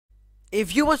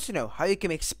If you want to know how you can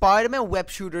make Spiderman web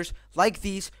shooters like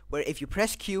these, where if you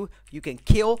press Q, you can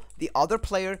kill the other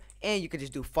player and you can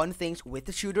just do fun things with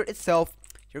the shooter itself,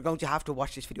 you're going to have to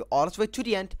watch this video all the way to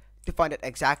the end to find out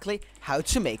exactly how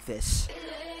to make this.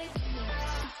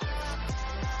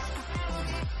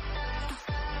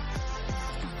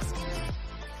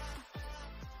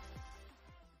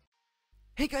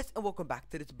 Hey guys, and welcome back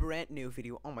to this brand new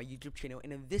video on my YouTube channel.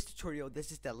 And in this tutorial,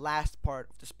 this is the last part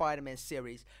of the Spider-Man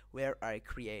series where I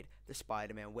create the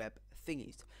Spider-Man web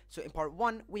thingies. So in part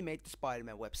 1 we made the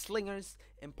Spider-Man web slingers,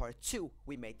 in part 2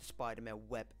 we made the Spider-Man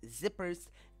web zippers,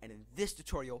 and in this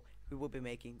tutorial we will be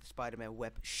making the Spider-Man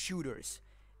web shooters.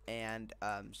 And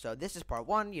so this is part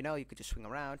 1. You know, you could just swing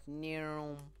around.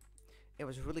 It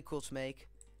was really cool to make.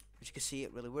 As you can see,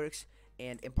 it really works.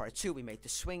 And in part 2 we made the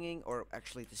swinging, or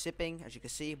actually the zipping. As you can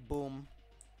see, boom,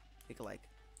 you can like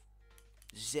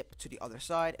zip to the other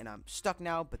side, and I'm stuck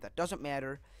now, but that doesn't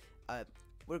matter.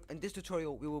 In this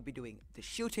tutorial we will be doing the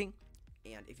shooting,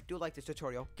 and if you do like this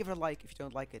tutorial, give it a like. If you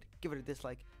don't like it, give it a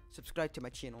dislike. Subscribe to my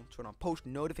channel, turn on post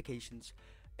notifications,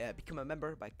 become a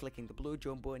member by clicking the blue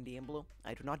jumbo and the in blue.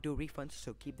 I do not do refunds,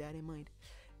 so keep that in mind.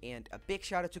 And a big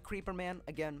shout out to Creeperman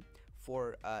again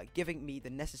for giving me the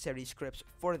necessary scripts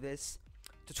for this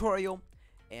tutorial,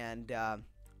 and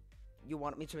you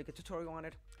wanted me to make a tutorial on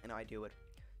it, and I do it.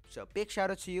 So big shout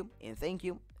out to you and thank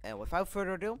you, and without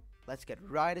further ado, let's get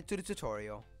right into the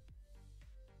tutorial.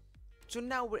 So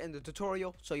now we're in the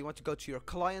tutorial, so you want to go to your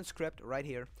client script right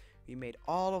here. We made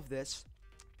all of this.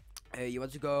 You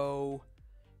want to go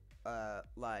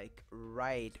like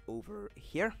right over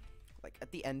here, like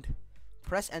at the end,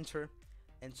 press enter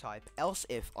and type else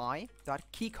if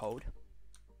I.keycode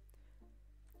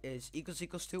is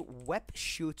equals to web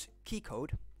shoot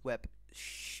keycode,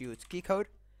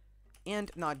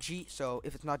 and not G, so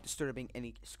if it's not disturbing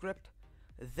any script,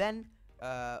 then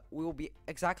we will be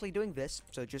exactly doing this.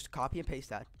 So just copy and paste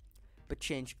that, but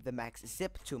change the max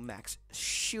zip to max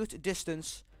shoot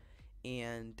distance,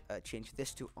 and change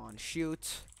this to on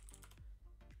shoot,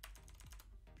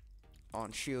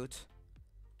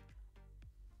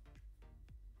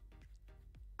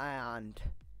 and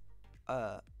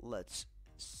let's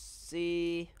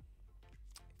see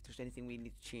if there's anything we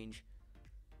need to change.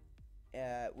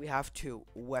 We have to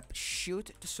web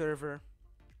shoot the server,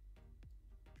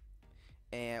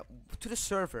 and to the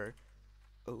server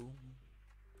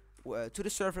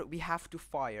we have to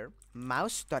fire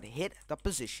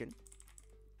mouse.hit.position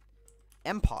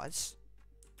and pause.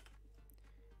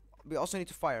 We also need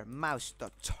to fire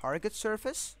mouse.target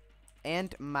surface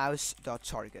and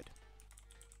mouse.target.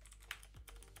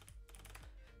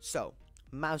 So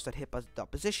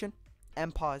mouse.hit.position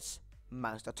and pause,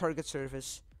 mouse.target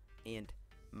surface, and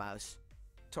mouse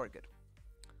target.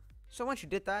 So once you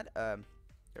did that,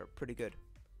 you're pretty good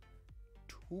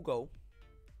to go.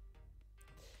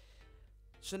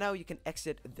 So now you can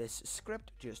exit this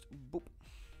script. Just boop,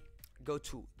 go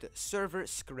to the server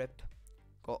script,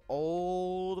 go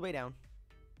all the way down,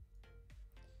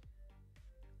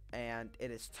 and it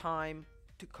is time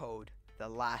to code the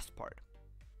last part.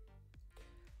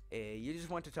 You just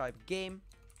want to type game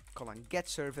 :get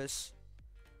service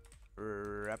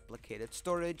replicated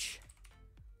storage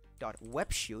dot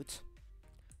web shoot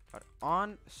dot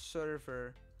on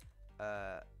server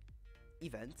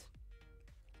event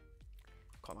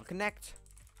 :connect.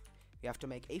 You have to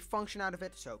make a function out of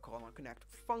it, so :connect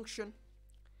function,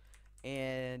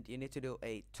 and you need to do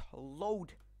a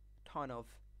load ton of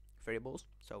variables.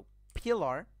 So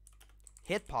plr,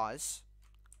 hit pause,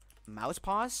 mouse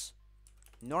pause,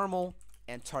 normal,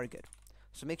 and target.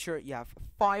 So make sure you have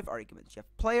 5 arguments. You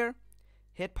have player,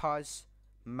 hit pause,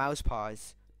 mouse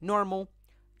pause, normal,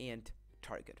 and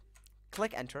target.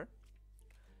 Click enter.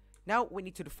 Now we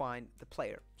need to define the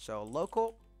player. So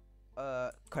local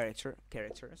character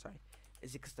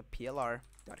is equals to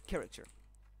plr.character.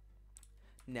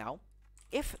 Now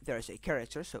if there's a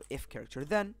character, so if character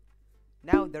then,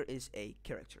 now there is a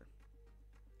character,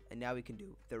 and now we can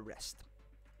do the rest.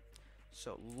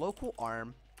 So local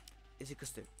arm is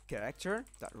equals to character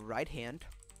dot right hand,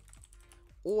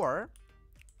 or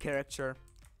character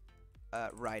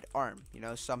right arm. You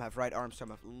know, some have right arm, some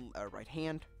have right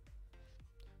hand.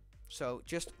 So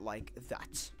just like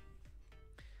that.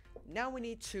 Now we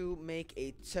need to make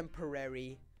a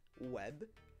temporary web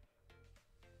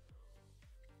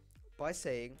by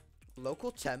saying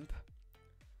local temp.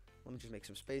 Let me just make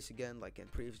some space again, like in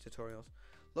previous tutorials.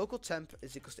 Local temp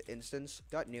is equals to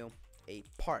instance.new a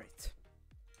part.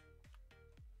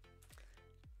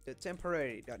 The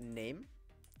temporary name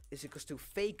is equals to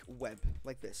fake web,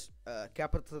 like this.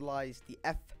 Capitalize the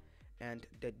F and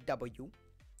the W.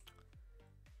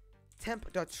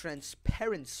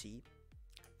 temp.transparency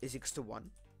is equals to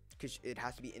 1, because it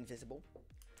has to be invisible.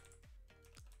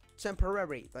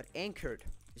 Temporary.anchored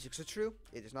is equals to true.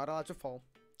 It is not allowed to fall.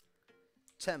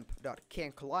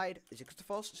 Temp.canCollide is equals to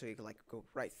false, so you can like go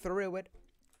right through it.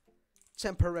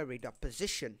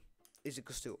 Temporary.position is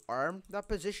equals to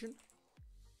arm.position.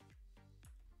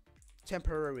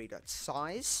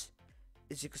 Temporary.size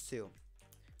is equals to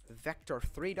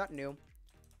vector3.new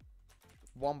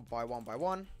 1 by 1 by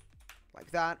 1,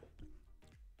 like that.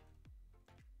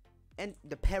 And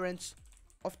the parents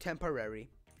of temporary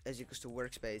is equals to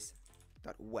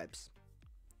workspace.webs.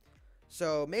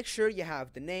 So make sure you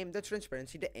have the name, the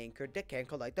transparency, the anchor, the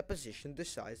canCollide, the position, the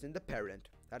size, and the parent.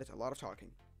 That is a lot of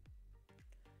talking.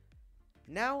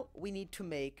 Now we need to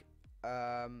make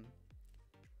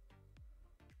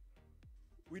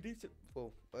we need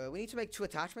to make two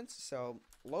attachments. So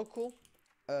local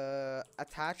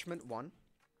attachment 1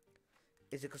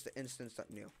 is equals to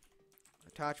instance.new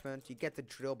attachment. You get the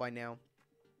drill by now.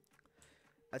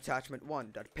 Attachment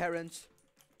 1.parent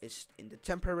is in the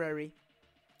temporary,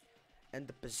 and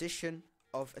the position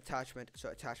of attachment, so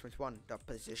attachment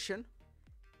 1.position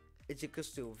is equals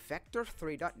to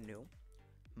vector3.new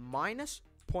minus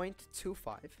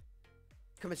 0.25,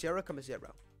 0,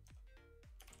 0,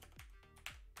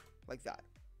 like that.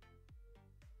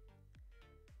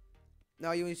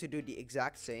 Now you need to do the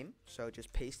exact same, so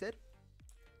just paste it.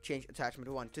 Change attachment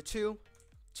 1 to 2,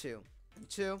 2, and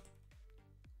 2.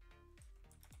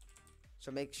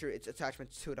 So make sure it's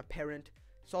attachment to the parent.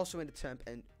 It's also in the temp,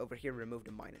 and over here remove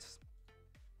the minus.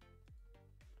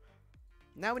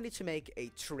 Now we need to make a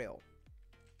trail.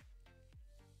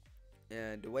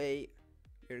 And the way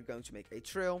you're going to make a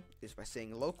trail is by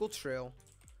saying local trail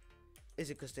is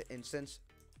equals to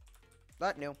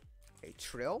instance.new a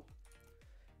trail,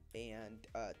 and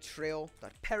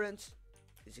trail.parent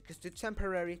is equals to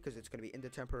temporary, because it's going to be in the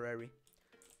temporary.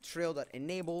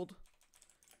 Trail.enabled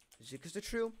is equals to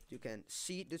true. You can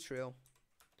see the trail.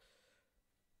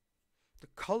 The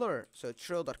color, so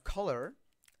trail.color,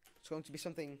 it's going to be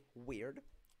something weird,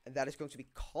 and that is going to be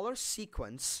color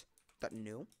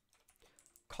sequence.new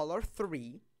color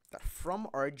 3.from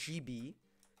RGB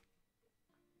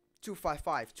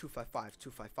 255 255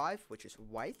 255, which is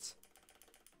white,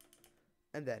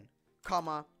 and then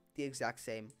comma the exact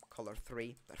same color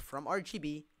 3.from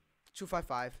RGB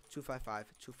 255 255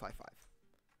 255.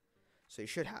 So you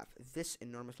should have this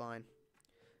enormous line.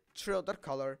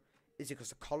 Trail.color is equals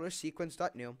to color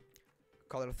sequence.new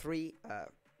color 3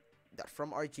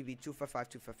 from RGB 255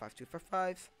 255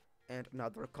 255, and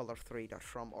another color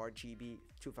 3.from RGB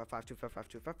 255 255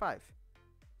 255.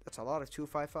 That's a lot of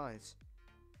 255s.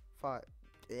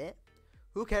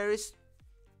 Who cares?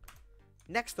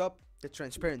 Next up, the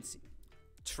transparency.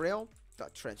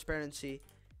 Trail.transparency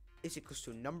is equals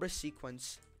to number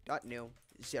sequence.new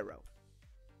 0.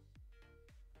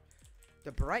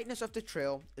 The brightness of the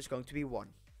trail is going to be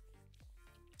 1.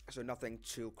 So nothing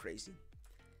too crazy.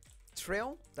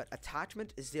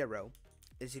 Trail.attachment 0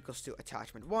 is equals to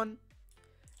attachment 1,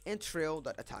 and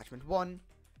trail.attachment 1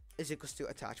 is equals to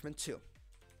attachment 2.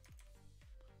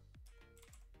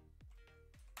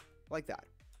 Like that.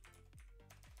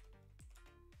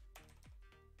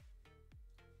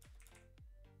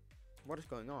 What is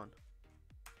going on?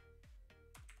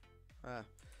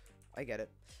 I get it.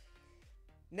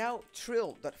 Now,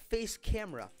 trail.face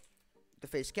camera. The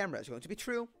face camera is going to be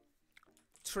true.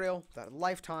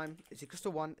 Trail.lifetime is equals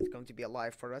to 1. It's going to be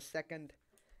alive for a second.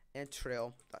 And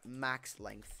trail.max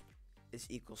length is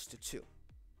equals to 2.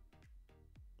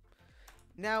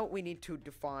 Now we need to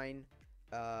define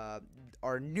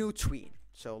our new tween.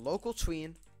 So local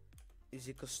tween is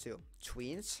equals to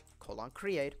tweens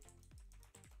 :create.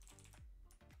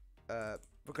 We're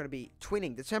going to be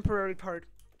tweening the temporary part.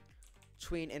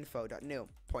 Tween info.new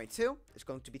 0.2 is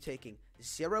going to be taking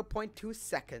 0.2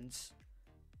 seconds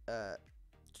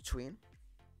to tween,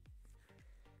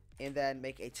 and then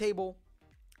make a table.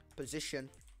 Position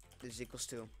is equals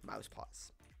to mouse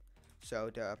pause. So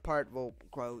the part will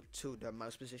go to the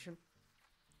mouse position.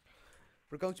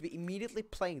 We're going to be immediately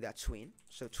playing that tween.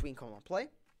 So tween play.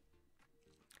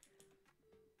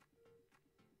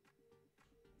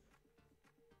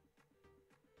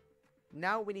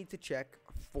 Now we need to check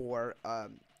for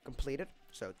completed.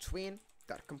 So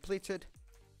tween.completed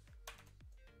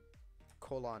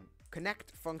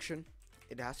connect function.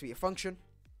 It has to be a function.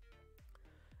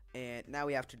 And now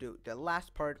we have to do the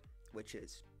last part, which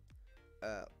is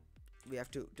we have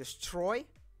to destroy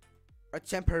a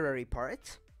temporary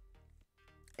part,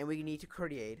 and we need to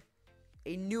create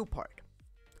a new part.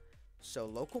 So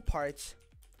local parts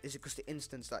is equals to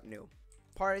instance.new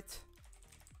part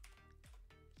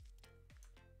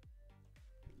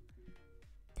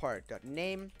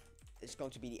part.name is going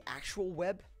to be the actual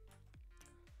web.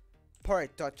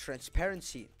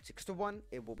 Part.transparency 6:1,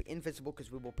 it will be invisible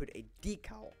because we will put a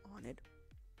decal on it.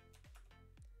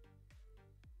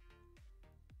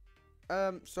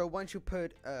 So once you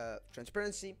put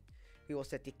transparency, we will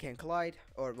set the can collide,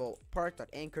 or well,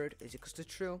 part.anchored is equals to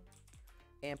true,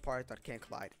 and part.can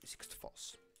collide is equals to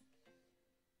false.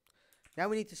 Now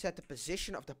we need to set the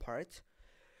position of the part,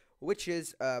 which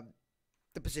is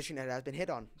the position that has been hit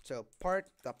on. So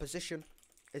part.position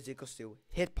is equals to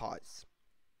hit pause.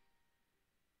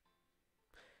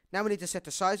 Now we need to set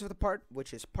the size of the part,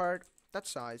 which is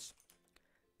part.size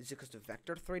is equals to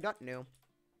vector3.new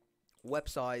web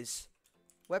size,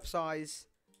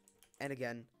 and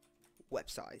again web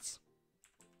size.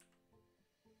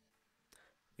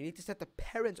 We need to set the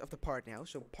parent of the part now.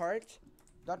 So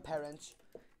part.parent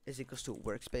is equals to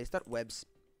workspace.webs,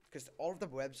 because all of the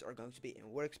webs are going to be in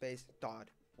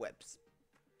workspace.webs.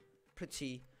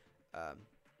 Pretty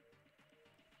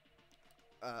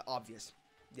obvious.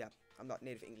 Yeah, I'm not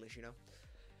native English, you know.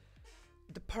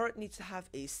 The part needs to have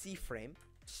a C-frame.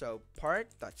 So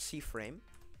part.cframe,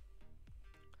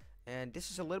 and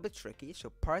this is a little bit tricky. So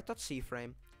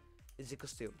part.cframe is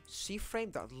equals to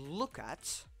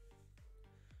cframe.lookat.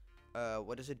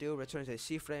 What does it do? Returns a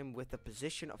C-frame with the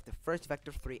position of the first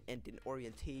vector 3 and an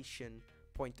orientation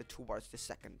pointed towards the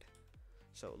second.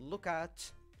 So look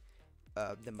at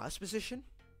the mouse position.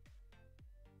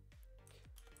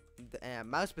 The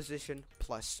mouse position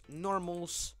plus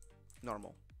normals,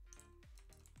 normal.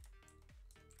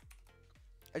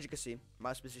 As you can see,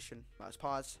 mouse position, mouse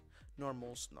pause,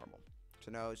 normals, normal.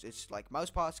 So now it's like mouse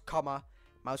pause, comma,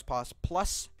 mouse pause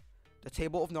plus the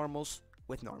table of normals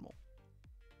with normal.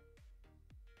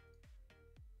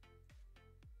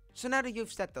 So now that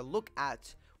you've set the look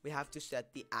at, we have to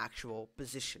set the actual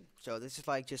position. So this is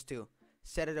like just to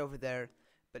set it over there,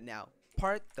 but now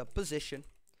part the position,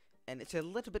 and it's a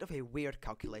little bit of a weird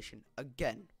calculation.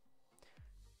 Again,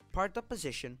 part the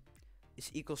position is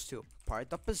equals to part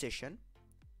the position,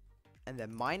 and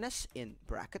then minus in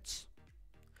brackets,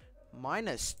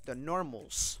 minus the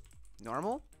normals,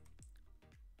 normal,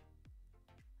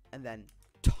 and then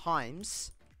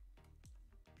times.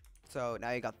 So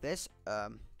now you got this.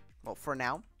 Well, for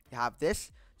now, you have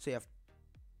this. So you have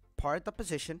part the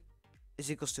position is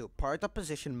equals to part the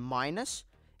position minus,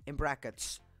 in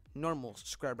brackets, normal,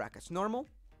 square brackets, normal,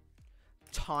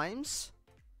 times,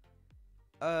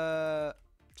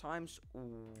 times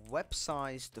web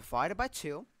size divided by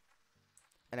 2,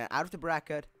 and then out of the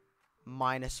bracket,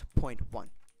 minus 0.1.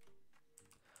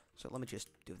 So let me just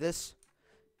do this.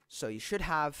 So you should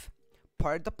have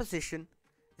part the position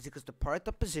is equals to part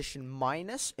the position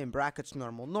minus, in brackets,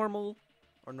 normal, normal,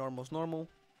 or normals, normal,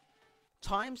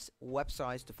 times web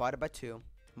size divided by 2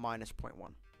 minus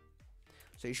 0.1.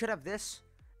 So you should have this,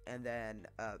 and then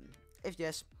if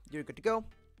yes, you're good to go.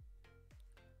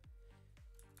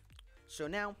 So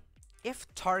now, if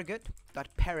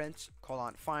target.parent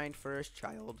find first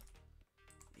child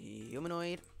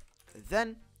humanoid,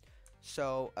 then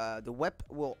so the web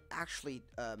will actually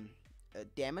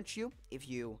damage you if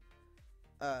you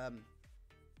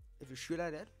shoot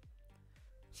at it.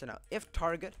 So now, if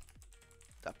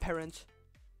target.parent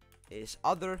is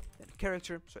other than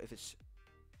character, so if it's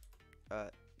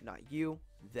not you,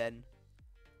 then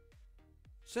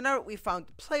so now that we found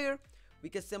the player, we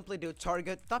can simply do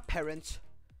target.parent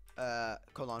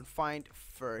find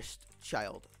first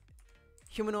child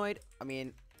humanoid. I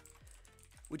mean,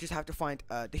 we just have to find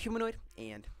the humanoid,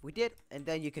 and we did. And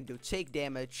then you can do take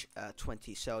damage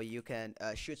 20, so you can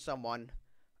shoot someone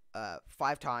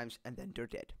 5 times and then they're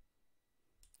dead.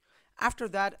 After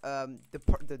that,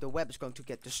 the web is going to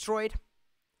get destroyed,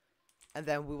 and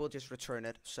then we will just return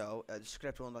it, so the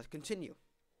script will not continue.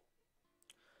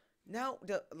 Now,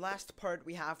 the last part,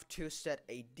 we have to set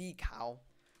a decal.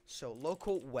 So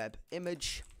local web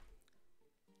image,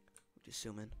 just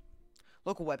zoom in.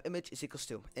 Local web image is equals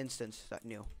to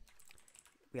instance.new.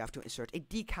 We have to insert a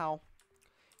decal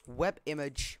web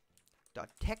image dot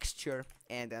texture,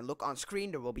 and then look on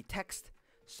screen, there will be text.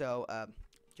 So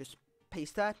just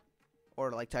paste that,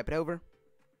 or like type it over,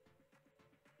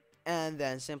 and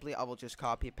then simply I will just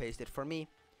copy paste it for me,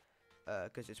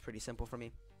 because it's pretty simple for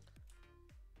me.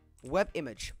 Web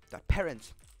image dot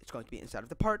parent, it's going to be inside of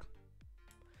the part.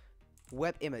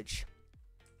 Web image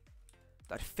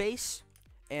dot face,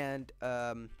 and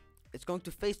it's going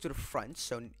to face to the front,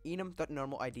 so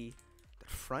enum.normal id dot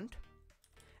front.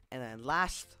 And then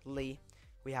lastly,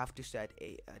 we have to set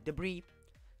a debris.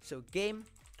 So game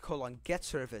get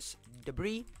service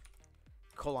debris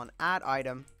add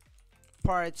item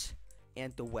parts,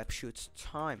 and the web shoots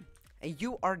time, and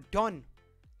you are done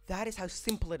That is how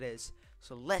simple it is.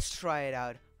 So let's try it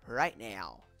out right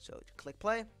now. So click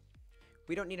play.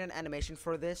 We don't need an animation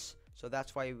for this, so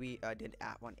that's why we didn't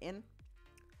add one in.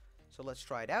 So let's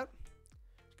try it out.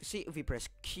 You can see if we press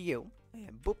Q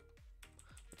and boop.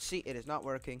 Let's see, it is not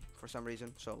working for some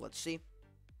reason. So let's see.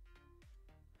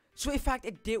 So in fact,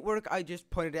 it did work. I just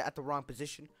pointed it at the wrong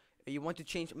position. You want to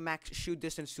change max shoot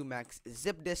distance to max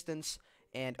zip distance,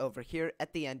 and over here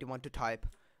at the end you want to type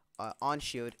on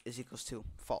shoot is equals to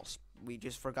false. We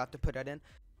just forgot to put that in.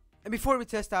 And before we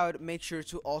test out, make sure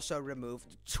to also remove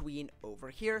the tween over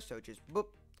here. So just boop,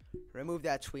 remove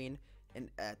that tween, and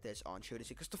add this on shoot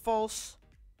is equals to false.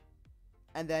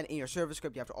 And then in your server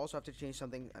script, you also have to change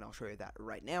something, and I'll show you that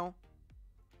right now.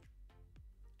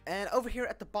 And over here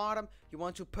at the bottom, you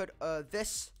want to put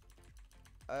this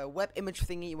web image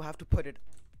thingy. You have to put it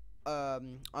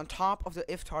on top of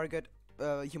the if target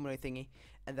humanoid thingy,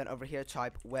 and then over here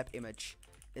type web image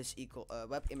is equal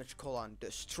web image colon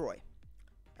destroy.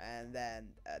 And then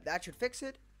that should fix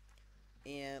it.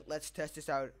 And let's test this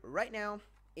out right now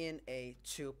in a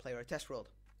 2-player test world.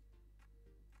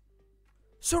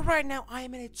 So right now I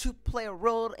am in a 2-player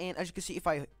world, and as you can see, if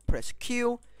I press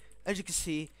Q, as you can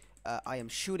see, I am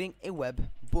shooting a web.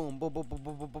 Boom, boom, boom, boom,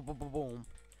 boom, boom, boom, boom, boom, boom.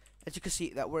 As you can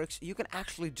see, that works. You can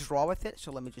actually draw with it.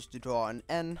 So let me just draw an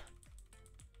N.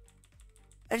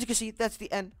 As you can see, that's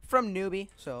the N from newbie.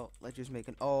 So let's just make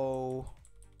an O.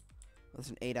 That's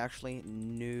an 8 actually.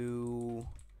 New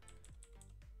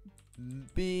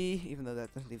B, even though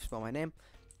that doesn't even spell my name.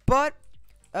 But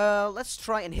let's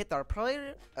try and hit our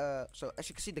player. So as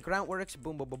you can see, the ground works.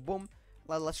 Boom, boom, boom, boom.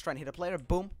 Let's try and hit a player.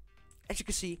 Boom. As you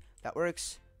can see, that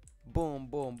works. Boom,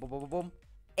 boom, boom, boom, boom, boom.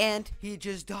 And he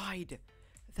just died.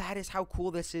 That is how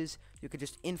cool this is. You can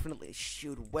just infinitely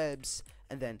shoot webs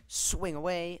and then swing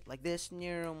away like this.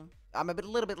 I'm a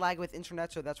little bit laggy with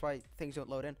internet, so that's why things don't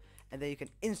load in. And then you can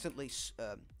instantly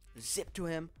zip to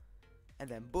him, and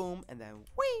then boom, and then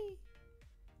whee.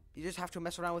 You just have to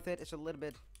mess around with it. It's a little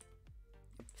bit,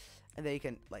 and then you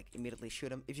can like immediately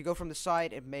shoot him. If you go from the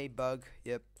side, it may bug.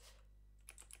 Yep.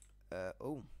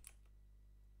 Oh,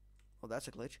 that's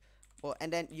a glitch. Well,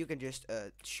 and then you can just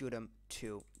shoot him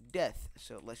to death.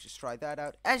 So let's just try that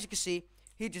out. As you can see,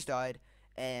 he just died,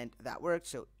 and that worked.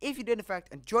 So if you did in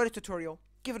fact enjoy the tutorial,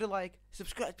 give it a like,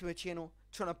 subscribe to my channel,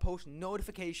 turn on post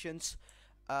notifications,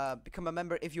 become a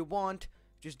member if you want,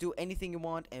 just do anything you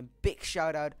want, and big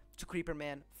shout out to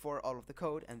Creeperman for all of the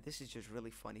code. And this is just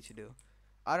really funny to do.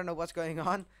 I don't know what's going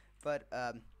on, but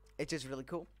it's just really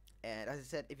cool. And as I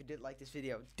said, if you did like this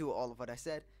video, do all of what I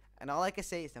said. And all I can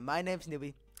say is that my name's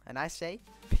Newbie, and I say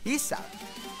peace out.